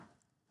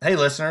Hey,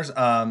 listeners.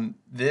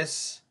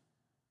 This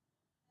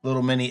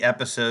little mini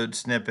episode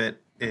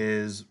snippet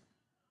is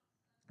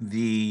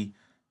the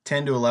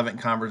 10 to 11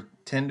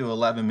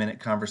 minute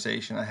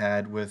conversation I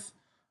had with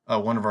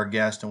one of our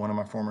guests and one of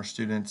my former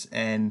students.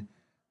 And,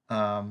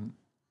 um,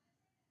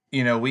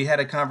 we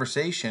had a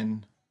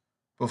conversation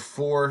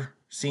before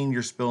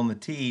Senior spilling the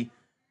tea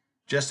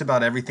just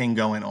about everything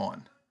going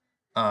on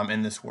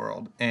in this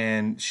world.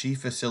 And she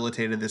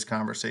facilitated this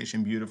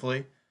conversation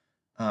beautifully.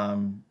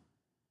 Um,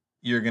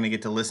 you're going to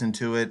get to listen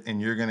to it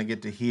and you're going to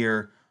get to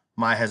hear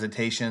my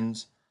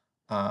hesitations,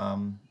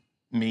 um,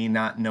 me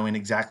not knowing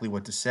exactly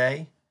what to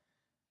say,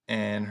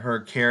 and her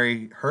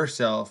carry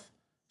herself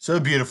so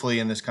beautifully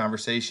in this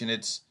conversation.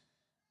 It's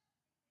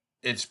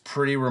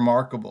pretty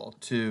remarkable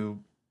to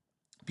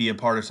be a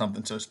part of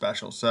something so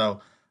special. So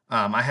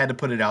I had to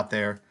put it out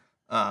there.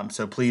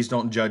 So please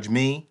don't judge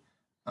me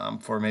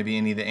for maybe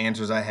any of the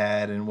answers I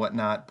had and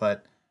whatnot.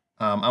 But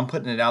I'm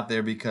putting it out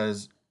there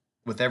because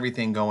with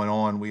everything going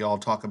on, we all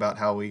talk about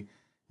how we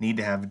need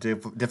to have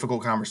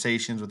difficult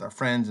conversations with our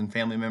friends and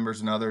family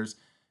members and others.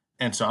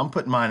 And so I'm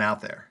putting mine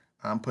out there.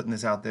 I'm putting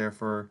this out there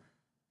for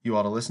you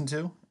all to listen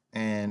to.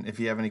 And if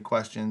you have any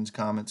questions,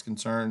 comments,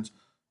 concerns,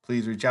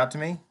 please reach out to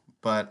me.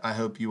 But I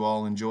hope you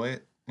all enjoy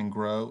it and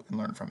grow and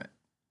learn from it.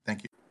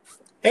 Thank you.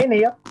 Hey,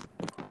 Nia.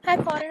 Hi,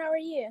 Connor. How are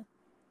you?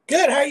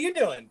 Good. How are you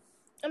doing?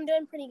 I'm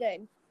doing pretty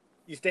good.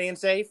 You staying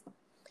safe?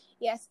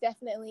 Yes,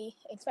 definitely,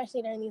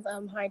 especially during these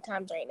hard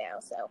times right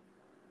now. So.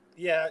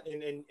 Yeah,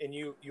 and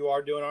you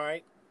are doing all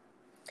right?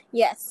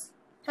 Yes.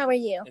 How are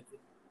you?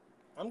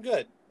 I'm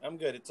good. I'm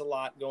good. It's a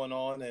lot going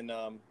on, and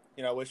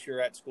I wish you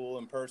were at school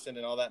in person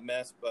and all that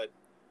mess, but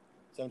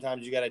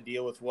sometimes you got to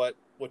deal with what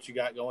you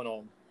got going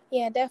on.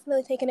 Yeah,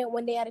 definitely taking it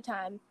one day at a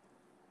time.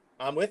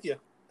 I'm with you.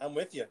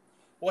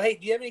 Well, hey,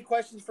 do you have any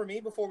questions for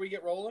me before we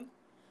get rolling?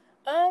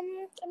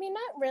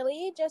 Not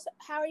really. Just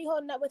how are you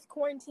holding up with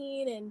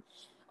quarantine and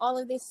all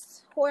of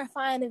these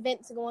horrifying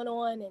events going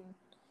on and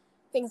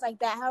things like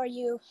that? How are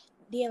you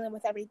dealing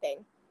with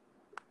everything?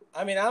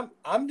 I mean, I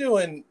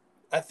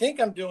think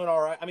I'm doing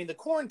all right. I mean, the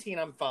quarantine,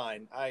 I'm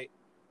fine. I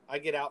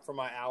get out for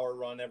my hour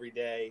run every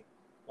day.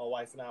 My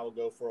wife and I will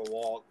go for a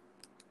walk.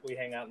 We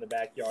hang out in the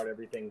backyard.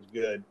 Everything's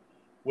good.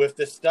 With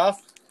the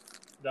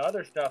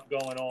other stuff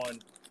going on,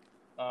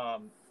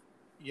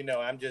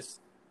 I'm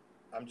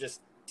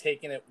just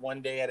taking it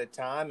one day at a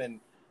time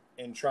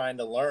and trying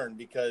to learn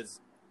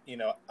because,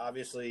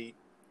 obviously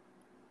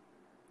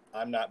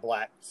I'm not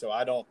black, so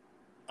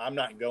I'm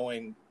not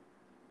going,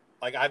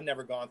 like, I've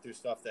never gone through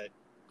stuff that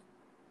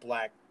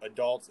black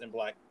adults and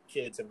black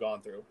kids have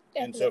gone through.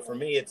 Definitely. And so for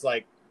me, it's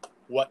like,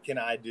 what can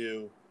I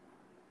do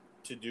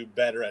to do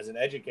better as an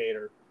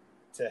educator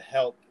to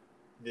help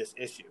this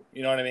issue?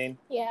 You know what I mean?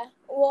 Yeah.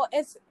 Well,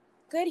 it's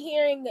good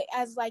hearing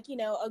as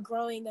a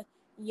growing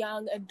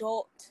young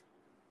adult,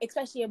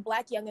 especially a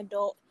black young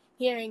adult,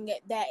 hearing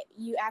that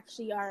you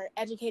actually are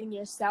educating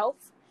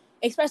yourself,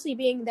 especially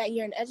being that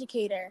you're an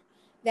educator,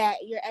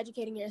 that you're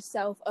educating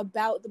yourself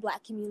about the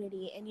black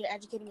community and you're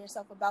educating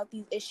yourself about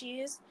these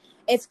issues.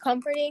 It's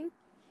comforting,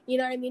 you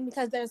know what I mean?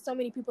 Because there's so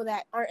many people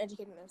that aren't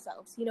educating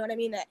themselves, you know what I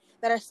mean? That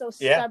are so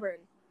stubborn.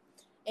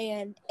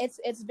 And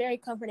it's very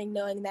comforting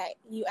knowing that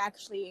you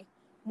actually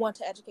want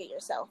to educate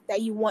yourself,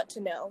 that you want to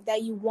know,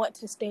 that you want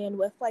to stand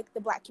with the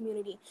black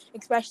community,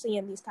 especially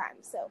in these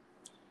times. So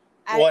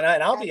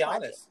I'll be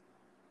honest.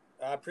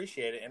 I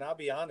appreciate it. And I'll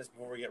be honest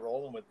before we get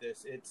rolling with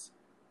this. It's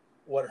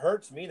what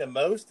hurts me the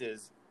most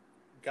is,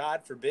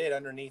 God forbid,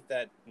 underneath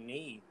that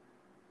knee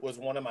was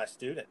one of my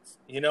students.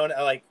 You know,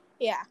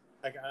 yeah.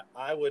 Like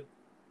I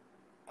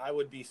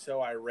would be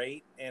so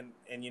irate and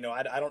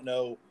I don't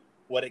know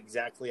what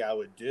exactly I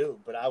would do,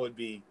 but I would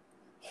be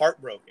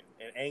heartbroken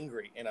and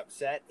angry and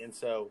upset. And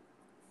so,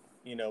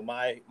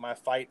 my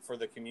fight for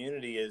the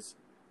community is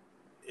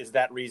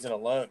that reason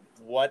alone.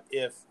 What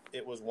if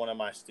it was one of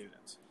my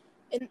students?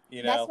 And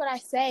that's what I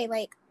say,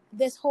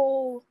 this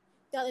whole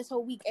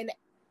week. And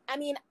I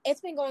mean,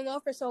 it's been going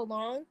on for so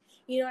long,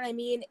 you know what I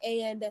mean?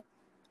 And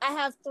I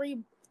have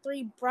three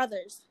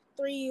brothers,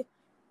 three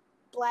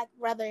black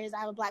brothers. I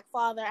have a black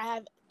father. I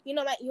have, you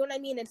know what I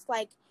mean? It's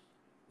like,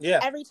 yeah,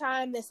 every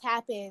time this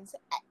happens,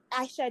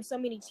 I shed so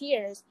many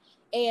tears,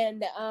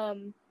 and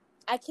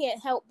I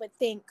can't help but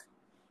think,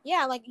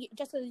 yeah,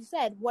 just as you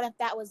said, what if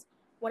that was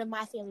one of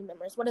my family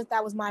members? What if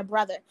that was my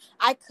brother?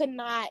 I could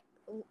not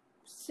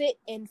sit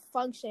and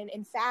function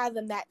and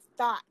fathom that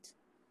thought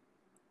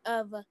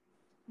of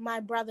my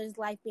brother's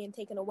life being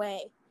taken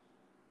away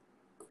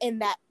in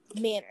that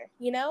manner,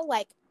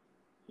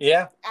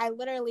 yeah, I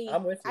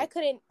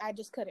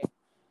just couldn't,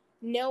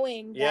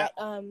 knowing that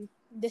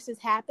this is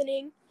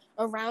happening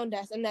around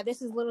us and that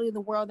this is literally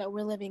the world that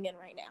we're living in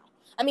right now.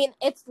 I mean,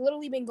 it's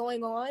literally been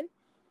going on.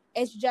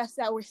 It's just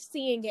that we're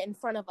seeing it in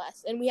front of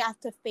us and we have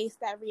to face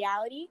that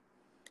reality.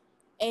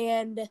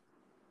 And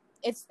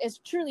it's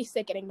truly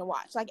sickening to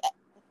watch.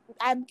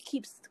 I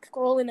keep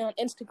scrolling on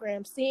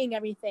Instagram, seeing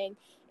everything,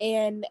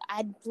 and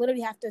I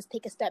literally have to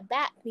take a step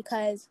back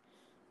because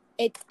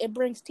it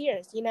brings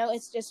tears.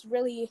 It's just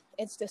really,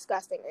 it's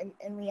disgusting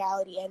in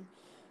reality. And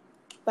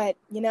But,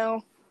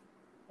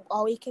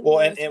 all we can do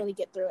is really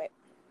get through it.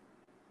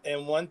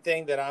 And one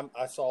thing that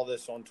I saw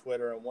this on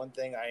Twitter, and one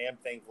thing I am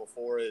thankful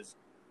for is,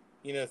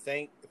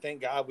 thank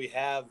God we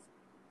have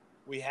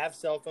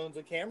cell phones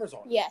with cameras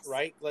on. Yes.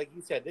 Right? Like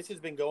you said, this has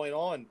been going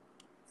on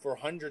for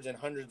hundreds and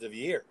hundreds of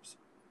years.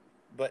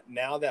 But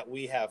now that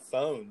we have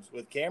phones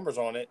with cameras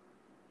on it,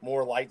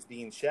 more light's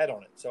being shed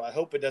on it. So I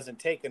hope it doesn't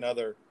take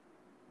another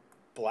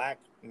black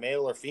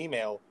male or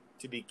female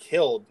to be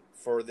killed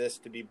for this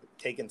to be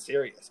taken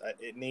serious.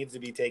 It needs to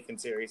be taken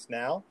serious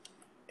now,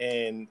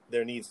 and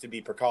there needs to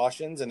be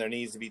precautions, and there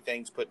needs to be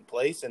things put in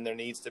place, and there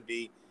needs to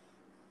be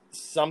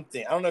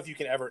something. I don't know if you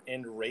can ever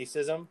end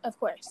racism, of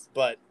course,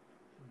 but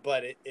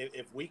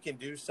if we can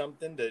do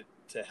something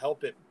to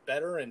help it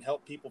better and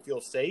help people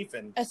feel safe,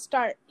 and a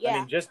start. Yeah. I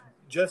mean,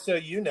 just so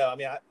you know, I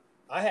mean,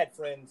 I had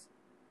friends,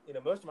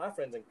 most of my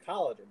friends in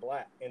college are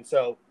black. And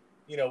so,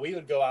 we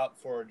would go out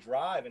for a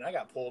drive, and I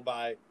got pulled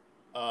over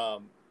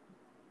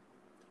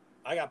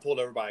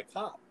by a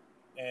cop.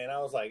 And I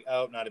was like,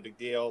 oh, not a big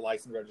deal.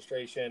 License,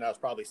 registration. I was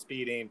probably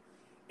speeding.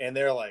 And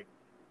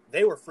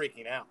they were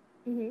freaking out.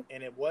 Mm-hmm.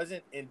 And it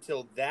wasn't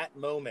until that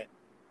moment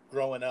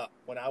growing up,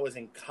 when I was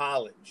in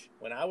college,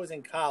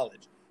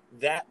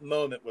 that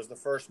moment was the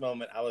first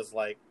moment I was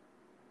like,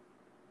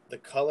 the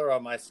color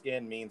of my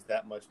skin means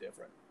that much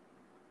different.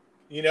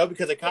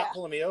 Because a cop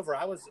pulling me over,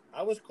 I was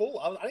cool.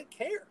 I didn't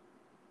care.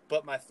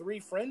 But my 3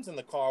 friends in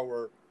the car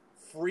were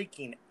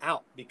freaking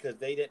out because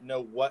they didn't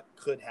know what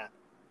could happen.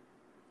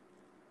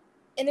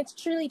 And it's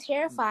truly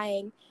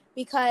terrifying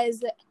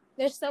because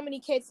there's so many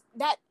kids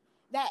that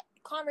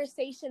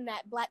conversation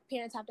that black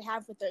parents have to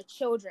have with their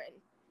children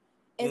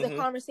is a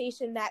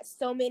conversation that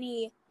so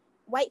many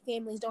white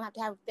families don't have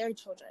to have with their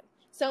children.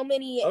 So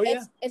many,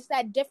 it's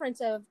that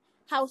difference of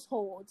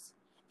households.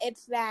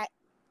 It's that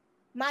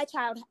my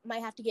child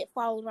might have to get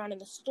followed around in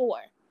the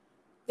store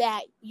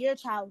that your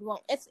child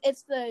won't.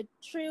 It's the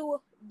true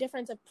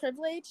difference of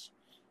privilege,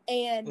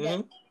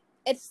 and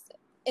it's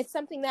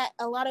something that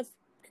a lot of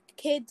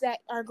kids that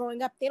are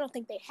growing up, they don't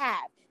think they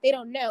have. They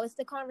don't know. It's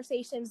the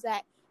conversations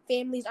that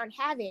families aren't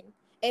having.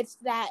 It's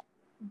that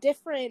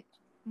different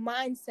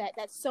mindset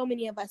that so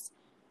many of us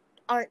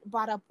aren't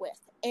brought up with.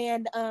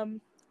 And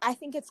I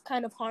think it's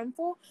kind of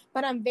harmful,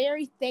 but I'm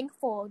very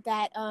thankful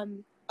that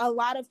a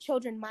lot of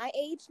children my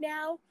age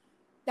now,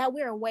 that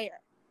we're aware.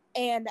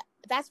 And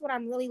that's what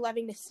I'm really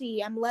loving to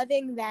see. I'm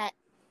loving that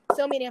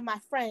so many of my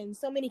friends,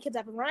 so many kids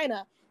at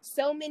Verina,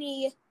 so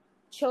many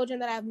children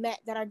that I've met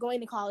that are going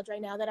to college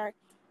right now, that are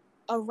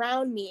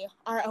around me,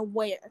 are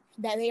aware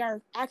that they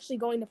are actually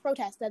going to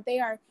protest, that they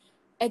are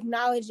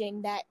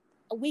acknowledging that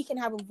we can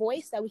have a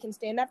voice, that we can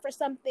stand up for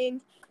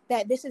something,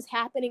 that this is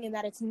happening and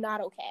that it's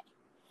not okay.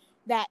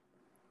 That,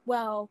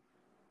 well,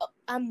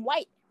 I'm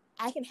white.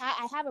 I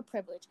have a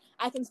privilege.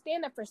 I can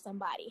stand up for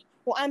somebody.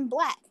 Well, I'm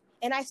black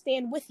and I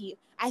stand with you.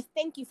 I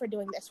thank you for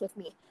doing this with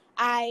me.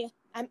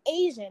 I'm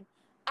Asian.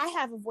 I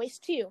have a voice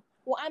too.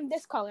 Well, I'm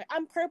this color.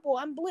 I'm purple.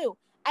 I'm blue.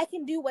 I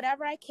can do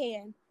whatever I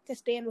can to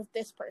stand with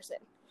this person.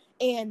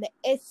 And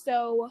it's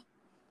so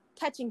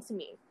touching to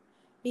me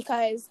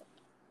because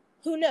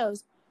who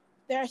knows?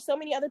 There are so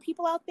many other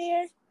people out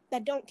there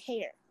that don't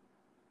care.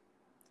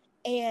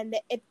 And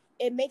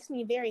it makes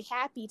me very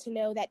happy to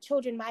know that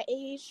children my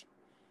age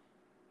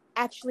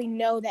actually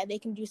know that they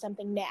can do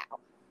something now.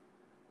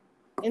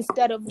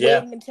 Instead of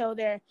waiting until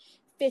they're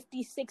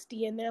 50,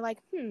 60, and they're like,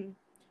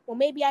 well,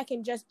 maybe I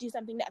can just do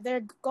something now.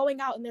 They're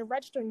going out and they're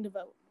registering to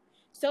vote.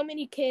 So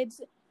many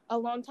kids a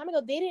long time ago,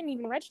 they didn't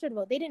even register to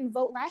vote. They didn't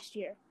vote last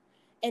year.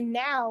 And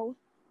now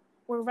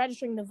we're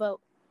registering to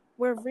vote.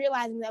 We're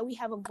realizing that we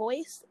have a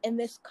voice in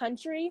this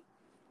country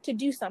to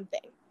do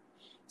something.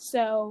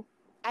 So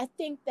I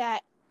think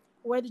that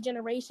we're the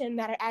generation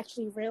that are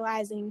actually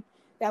realizing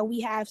that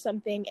we have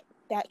something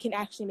that can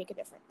actually make a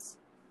difference.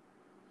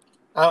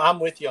 I'm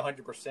with you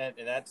 100%,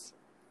 and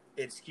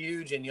it's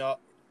huge. And y'all,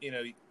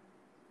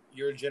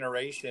 your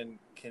generation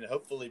can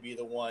hopefully be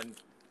the one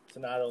to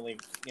not only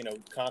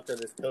conquer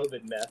this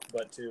COVID mess,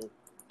 but to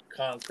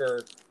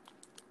conquer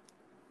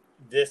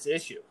this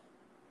issue.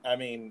 I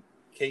mean,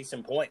 case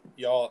in point,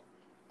 y'all.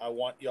 I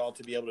want y'all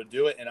to be able to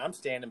do it, and I'm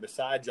standing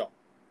beside y'all,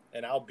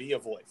 and I'll be a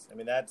voice. I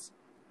mean, that's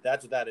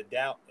without a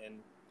doubt.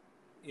 And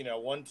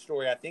one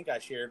story I think I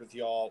shared with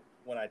y'all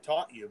when I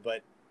taught you,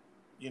 but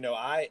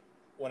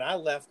when I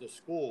left the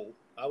school,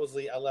 I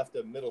left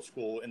the middle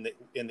school in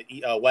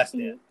the West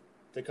End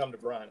to come to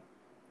Verina,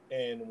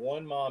 and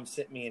one mom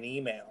sent me an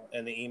email,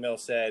 and the email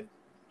said,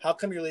 "How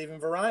come you're leaving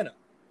Verina?"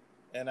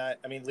 And I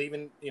mean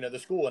leaving the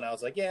school, and I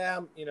was like, "Yeah,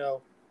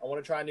 I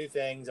want to try new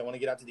things. I want to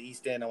get out to the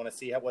East End. I want to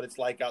see what it's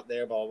like out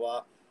there, blah, blah,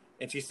 blah."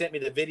 And she sent me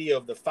the video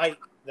of the fight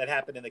that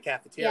happened in the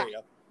cafeteria. Yeah.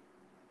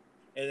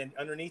 And then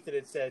underneath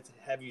it says,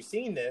 "Have you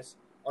seen this?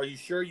 Are you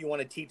sure you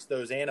want to teach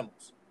those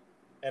animals?"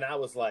 And I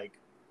was like,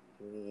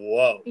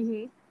 whoa.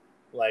 Mm-hmm.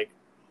 Like,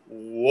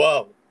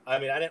 whoa. I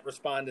mean, I didn't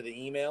respond to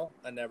the email.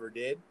 I never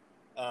did.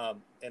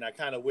 And I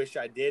kind of wish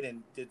I did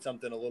and did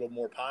something a little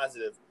more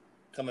positive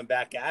coming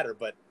back at her.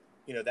 But,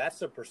 that's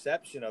the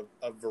perception of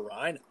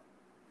Verina.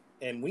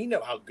 and we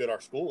know how good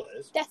our school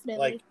is.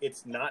 Definitely. Like,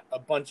 it's not a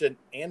bunch of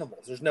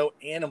animals. There's no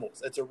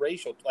animals. It's a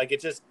racial, like,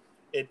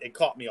 it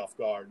caught me off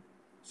guard.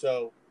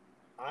 So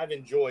I've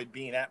enjoyed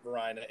being at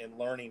Varina and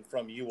learning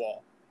from you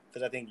all,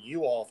 because I think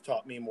you all have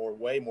taught me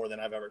way more than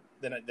I've ever,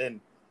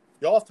 than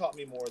y'all have taught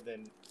me more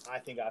than I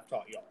think I've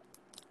taught y'all.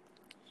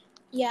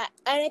 Yeah,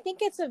 and I think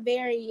it's a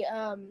very,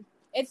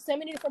 it's so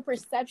many different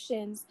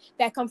perceptions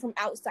that come from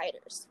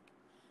outsiders.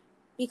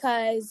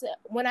 Because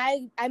when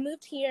I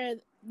moved here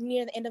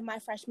near the end of my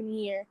freshman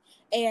year,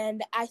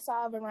 and I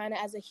saw Varina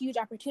as a huge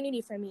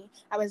opportunity for me,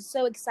 I was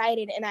so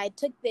excited, and I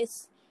took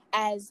this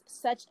as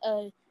such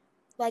a,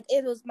 like,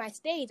 it was my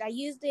stage. I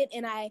used it,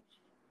 and I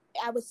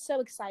was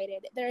so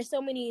excited. There are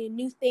so many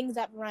new things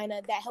at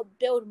Varina that helped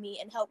build me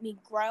and help me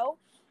grow,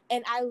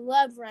 and I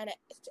love Varina.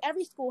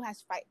 Every school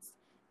has fights.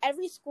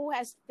 Every school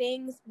has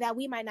things that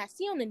we might not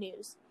see on the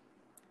news.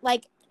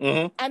 Like,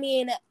 I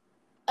mean,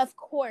 of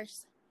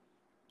course,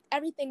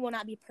 everything will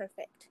not be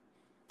perfect.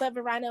 But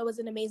Varina was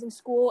an amazing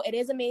school. It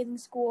is an amazing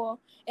school.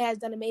 It has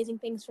done amazing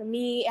things for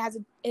me.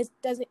 It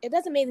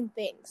does amazing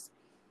things.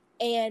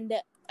 And,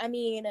 I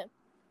mean,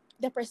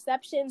 the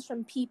perceptions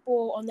from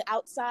people on the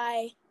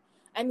outside,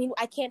 I mean,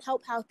 I can't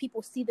help how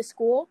people see the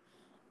school.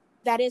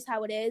 That is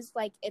how it is.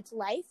 Like, it's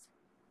life.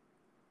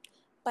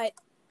 But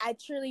I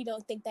truly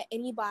don't think that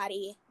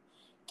anybody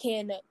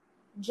can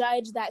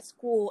judge that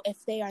school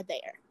if they are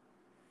there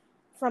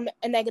from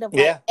a negative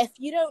light. If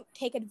you don't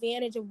take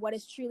advantage of what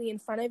is truly in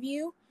front of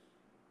you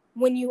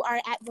when you are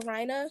at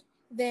Varina,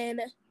 then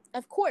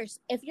of course,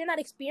 if you're not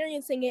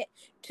experiencing it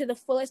to the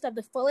fullest of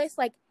the fullest,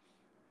 like,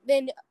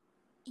 then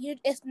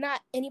it's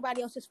not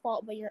anybody else's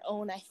fault but your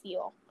own, I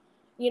feel.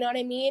 You know what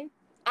I mean?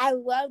 I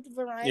loved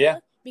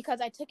Varina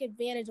because I took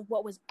advantage of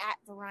what was at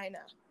Varina.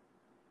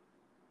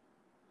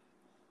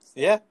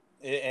 Yeah,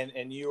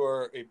 and you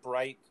are a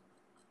bright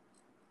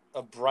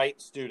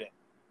student,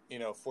 you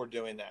know, for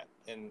doing that.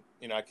 And,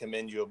 you know, I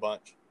commend you a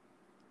bunch.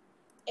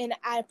 And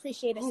I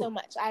appreciate it so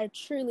much. I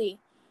appreciate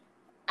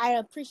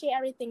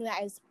everything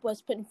that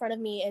was put in front of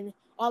me, and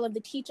all of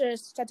the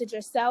teachers such as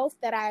yourself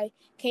that I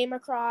came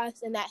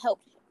across and that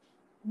helped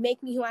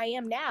make me who I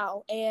am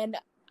now. And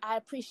I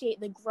appreciate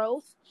the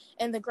growth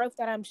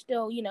that I'm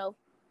still, you know,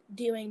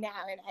 doing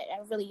now. And I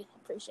really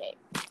appreciate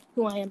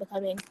who I am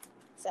becoming.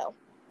 So.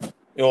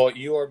 Well,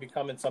 you are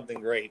becoming something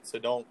great, so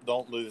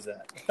don't lose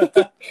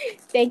that.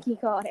 Thank you,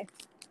 Carter.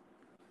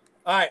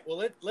 All right,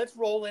 well, let's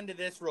roll into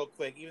this real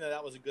quick, even though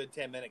that was a good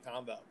 10-minute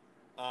combo.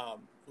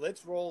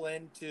 Let's roll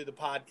into the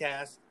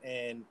podcast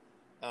and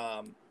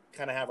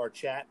kind of have our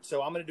chat.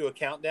 So I'm going to do a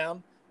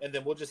countdown, and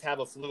then we'll just have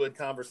a fluid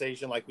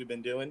conversation like we've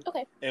been doing.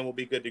 Okay. And we'll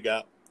be good to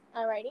go.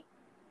 All righty.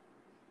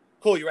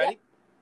 Cool, you ready? Yep.